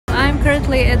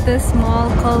currently at this mall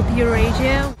called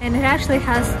Eurasia, and it actually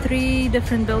has 3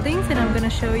 different buildings, and I'm gonna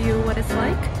show you what it's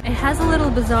like. It has a little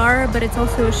bazaar, but it's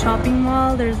also a shopping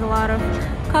mall. There's a lot of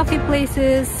coffee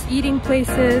places, eating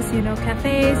places, you know,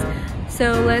 cafes.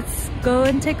 So let's go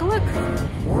and take a look.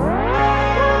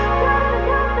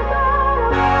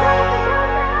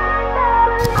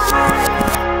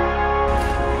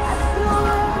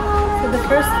 So the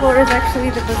first floor is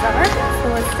actually the bazaar, so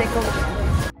let's take a look.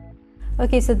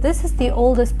 Okay, so this is the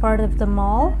oldest part of the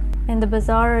mall, and the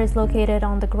bazaar is located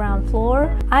on the ground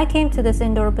floor. I came to this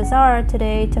indoor bazaar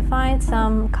today to find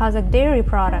some Kazakh dairy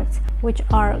products, which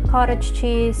are cottage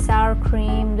cheese, sour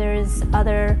cream. There's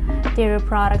other dairy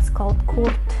products called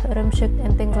kurt, rimshik,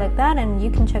 and things like that, and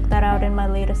you can check that out in my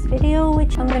latest video,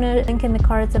 which I'm gonna link in the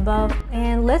cards above.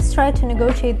 And let's try to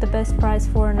negotiate the best price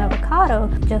for an avocado,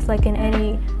 just like in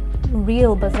any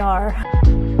real bazaar.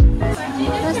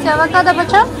 Авокадо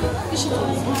почем?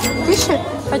 1000.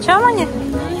 Почем они?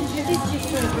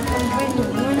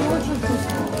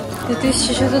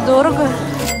 2000, что-то дорого.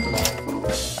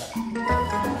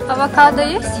 Авокадо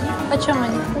есть? Почем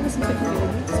они?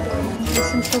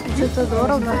 800, что-то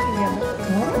дорого.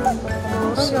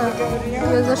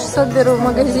 Я за 600 беру в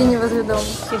магазине возле дома.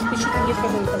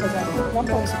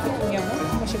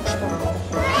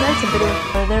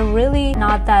 They're really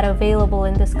not that available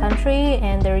in this country,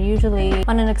 and they're usually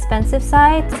on an expensive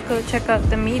side. Let's go check out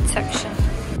the meat section.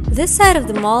 This side of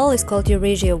the mall is called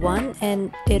Eurasia 1,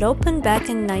 and it opened back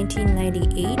in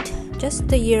 1998, just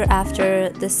the year after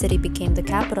the city became the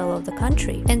capital of the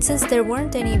country. And since there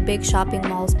weren't any big shopping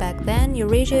malls back then,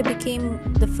 Eurasia became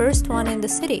the first one in the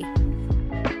city.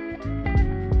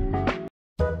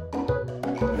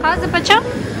 How's the почем?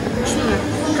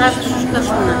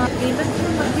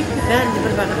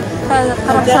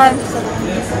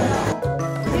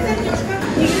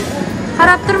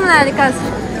 Harap durma hadi kaz.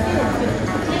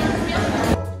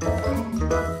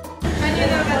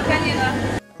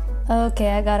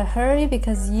 Okay, I gotta hurry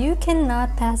because you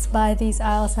cannot pass by these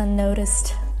aisles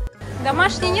unnoticed.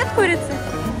 Домашней нет курицы?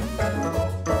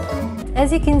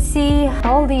 As you can see,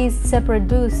 all these separate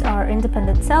booths are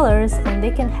independent sellers, and they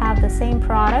can have the same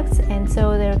products, and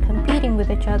so they're competing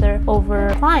with each other over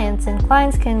clients, and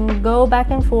clients can go back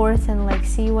and forth and like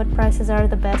see what prices are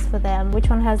the best for them, which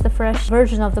one has the fresh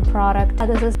version of the product.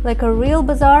 This is like a real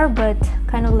bazaar, but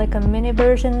kind of like a mini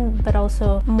version, but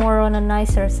also more on a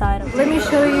nicer side. Let me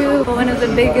show you one of the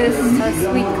biggest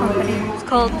sweet companies. It's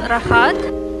called Rahat.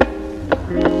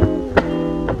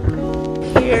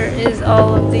 Here is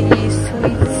all of these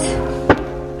sweets.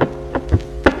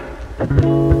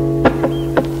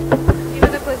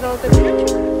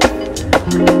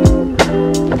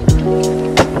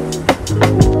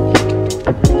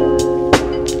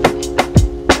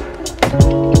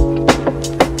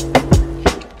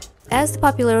 As the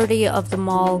popularity of the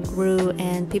mall grew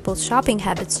and people's shopping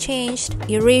habits changed,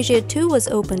 Eurasia 2 was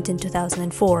opened in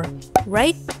 2004,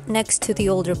 right next to the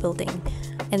older building.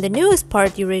 And the newest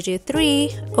part, Eurasia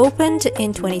 3, opened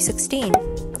in 2016.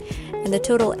 And the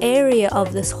total area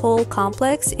of this whole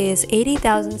complex is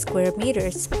 80,000 square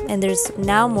meters, and there's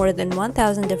now more than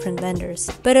 1,000 different vendors.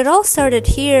 But it all started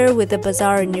here with the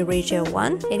bazaar in Eurasia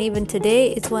 1, and even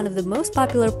today it's one of the most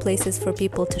popular places for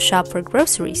people to shop for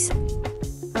groceries.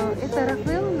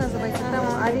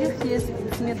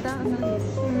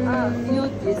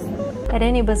 At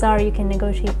any bazaar you can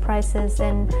negotiate prices,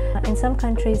 and in some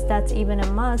countries that's even a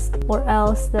must, or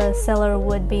else the seller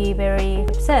would be very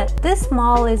upset. This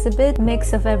mall is a bit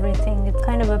mix of everything. It's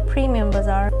kind of a premium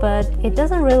bazaar, but it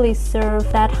doesn't really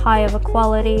serve that high of a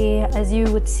quality as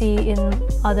you would see in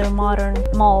other modern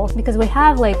malls, because we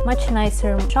have like much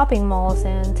nicer shopping malls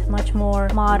and much more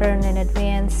modern and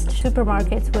advanced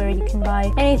supermarkets where you can buy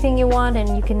anything you want and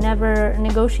you can never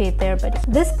negotiate there. But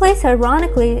this place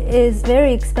ironically is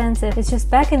very expensive. It's just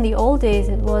back in the old days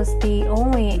it was the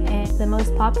only and the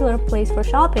most popular place for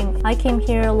shopping. I came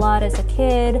here a lot as a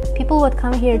kid. People would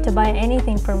come here to buy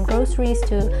anything from groceries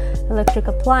to electric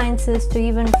appliances to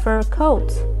even fur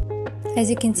coats. As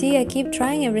you can see, I keep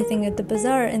trying everything at the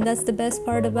bazaar, and that's the best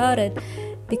part about it,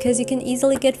 because you can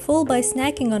easily get full by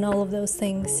snacking on all of those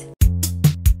things.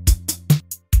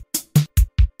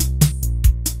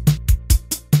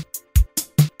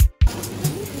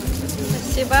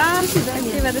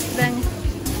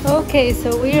 Okay,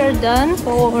 so we are done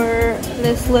for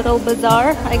this little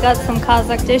bazaar. I got some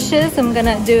Kazakh dishes. I'm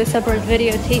gonna do a separate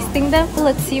video tasting them.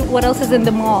 Let's see what else is in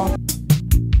the mall.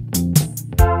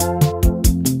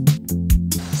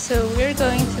 So we're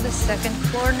going to the second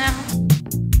floor now.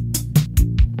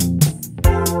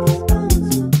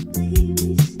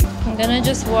 I'm gonna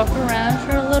just walk around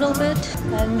for a little bit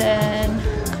and then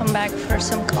come back check for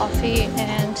some coffee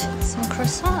and some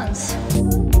croissants.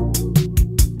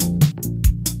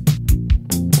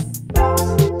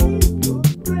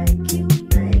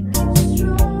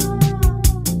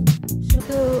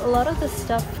 A lot of the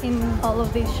stuff in all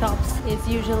of these shops is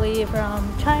usually from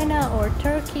China or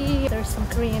Turkey. There's some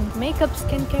Korean makeup,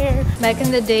 skincare. Back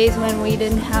in the days when we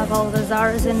didn't have all the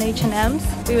Zara's and H&M's,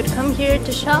 we would come here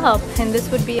to shop, and this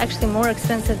would be actually more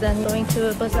expensive than going to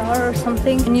a bazaar or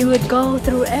something. And you would go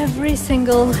through every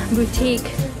single boutique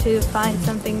to find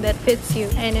something that fits you,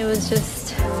 and it was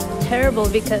just terrible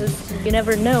because you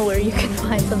never know where you can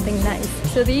find something nice.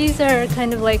 So these are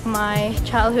kind of like my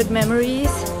childhood memories,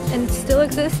 and still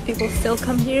exist. People still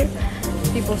come here,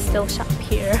 people still shop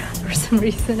here for some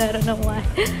reason, I don't know why.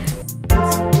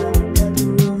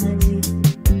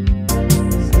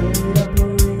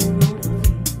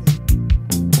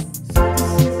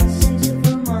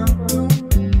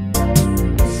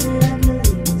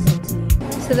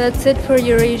 So that's it for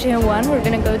Eurasia 1. We're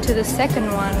gonna go to the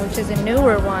second one, which is a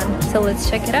newer one. So let's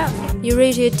check it out.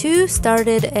 Eurasia 2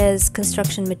 started as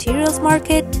construction materials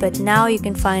market, but now you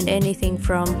can find anything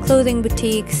from clothing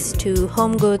boutiques to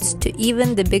home goods to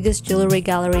even the biggest jewelry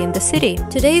gallery in the city.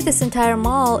 Today, this entire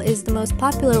mall is the most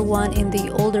popular one in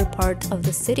the older part of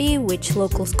the city, which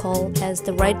locals call as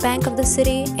the right bank of the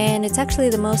city, and it's actually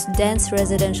the most dense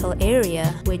residential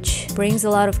area, which brings a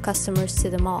lot of customers to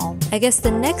the mall. I guess the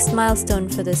next milestone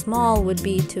for this mall would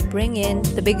be to bring in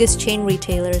the biggest chain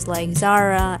retailers like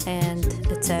Zara and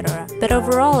etc. But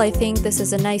overall, I think this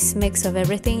is a nice mix of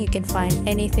everything. You can find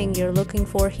anything you're looking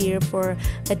for here for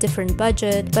a different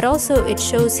budget, but also it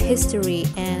shows history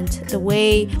and the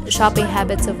way shopping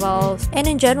habits evolve, and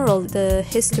in general the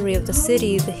history of the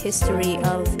city, the history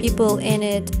of people in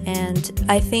it, and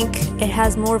I think it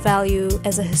has more value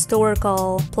as a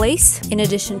historical place in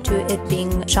addition to it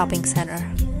being a shopping center.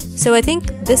 So I think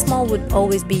this mall would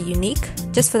always be unique.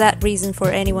 Just for that reason, for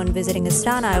anyone visiting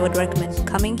Astana, I would recommend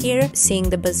coming here, seeing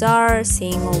the bazaar,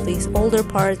 seeing all these older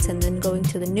parts, and then going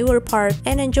to the newer part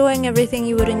and enjoying everything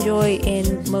you would enjoy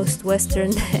in most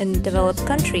Western and developed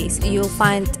countries. You'll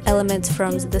find elements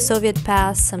from the Soviet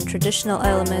past, some traditional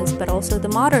elements, but also the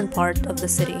modern part of the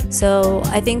city. So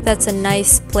I think that's a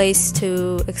nice place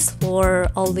to explore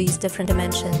all these different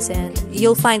dimensions, and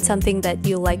you'll find something that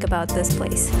you like about this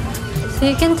place. So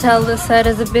you can tell this side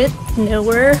is a bit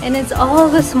newer, and it's all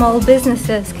the small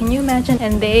businesses. Can you imagine?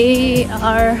 And they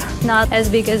are not as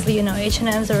big as, you know,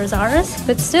 H&M's or Zara's,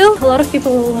 but still a lot of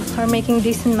people are making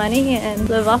decent money and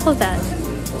live off of that.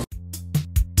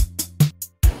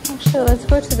 Actually, let's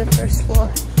go to the first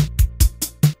floor.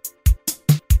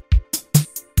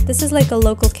 This is like a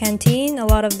local canteen. A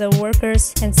lot of the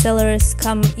workers and sellers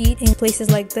come eat in places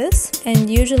like this, and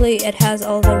usually it has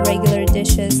all the regular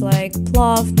dishes like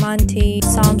plov, manti,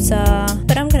 samsa,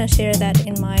 but I'm gonna share that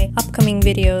in my upcoming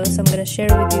videos. I'm gonna share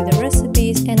with you the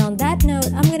recipes, and on that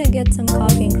note, I'm gonna get some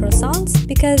coffee and croissants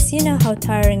because you know how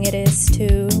tiring it is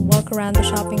to walk around the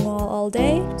shopping mall all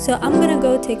day. So I'm gonna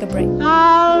go take a break.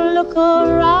 I'll look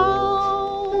around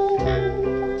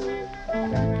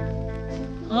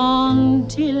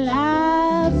until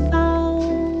I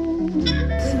found.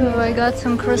 So I got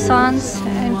some croissants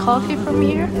and coffee from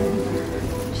here.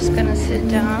 Just gonna sit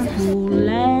down. Who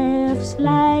laughs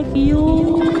like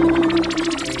you?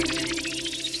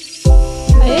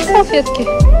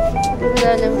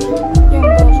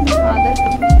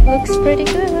 Looks pretty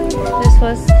good. This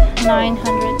was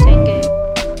 900 tenge.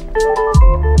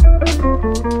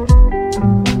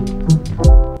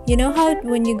 You know how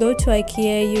when you go to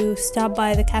IKEA you stop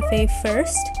by the cafe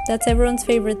first? That's everyone's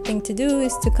favorite thing to do,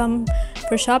 is to come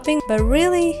for shopping, but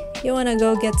really you want to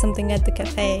go get something at the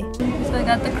cafe. So I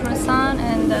got the croissant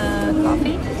and the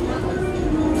coffee.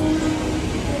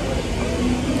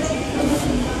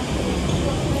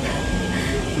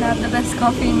 Not the best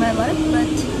coffee in my life, but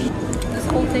this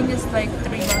whole thing is like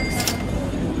 $3.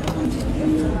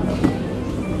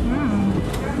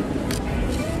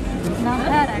 Not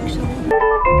bad actually.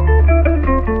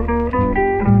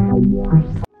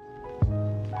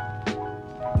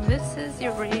 This is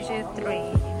Eurasia 3.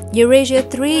 Eurasia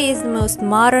 3 is the most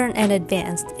modern and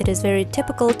advanced. It is very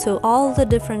typical to all the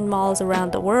different malls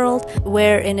around the world,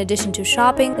 where in addition to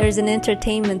shopping, there's an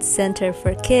entertainment center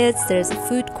for kids, there's a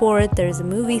food court, there's a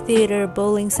movie theater,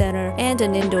 bowling center, and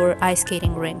an indoor ice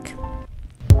skating rink.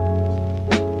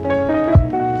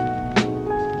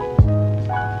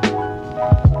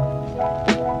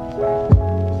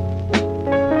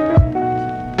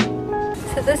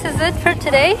 This is it for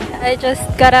today. I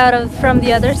just got out from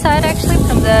the other side, actually,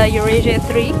 from the Eurasia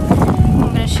 3. I'm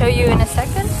going to show you in a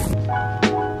second.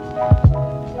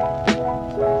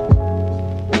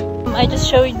 I just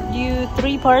showed you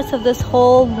 3 parts of this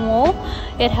whole mall.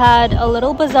 It had a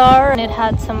little bazaar and it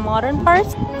had some modern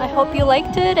parts. I hope you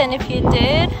liked it, and if you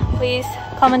did, please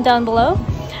comment down below.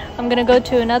 I'm gonna go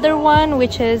to another one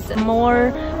which is a more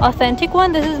authentic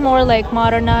one. This is more like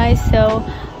modernized, so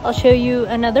I'll show you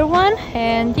another one.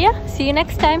 And yeah, see you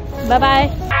next time. Bye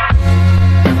bye.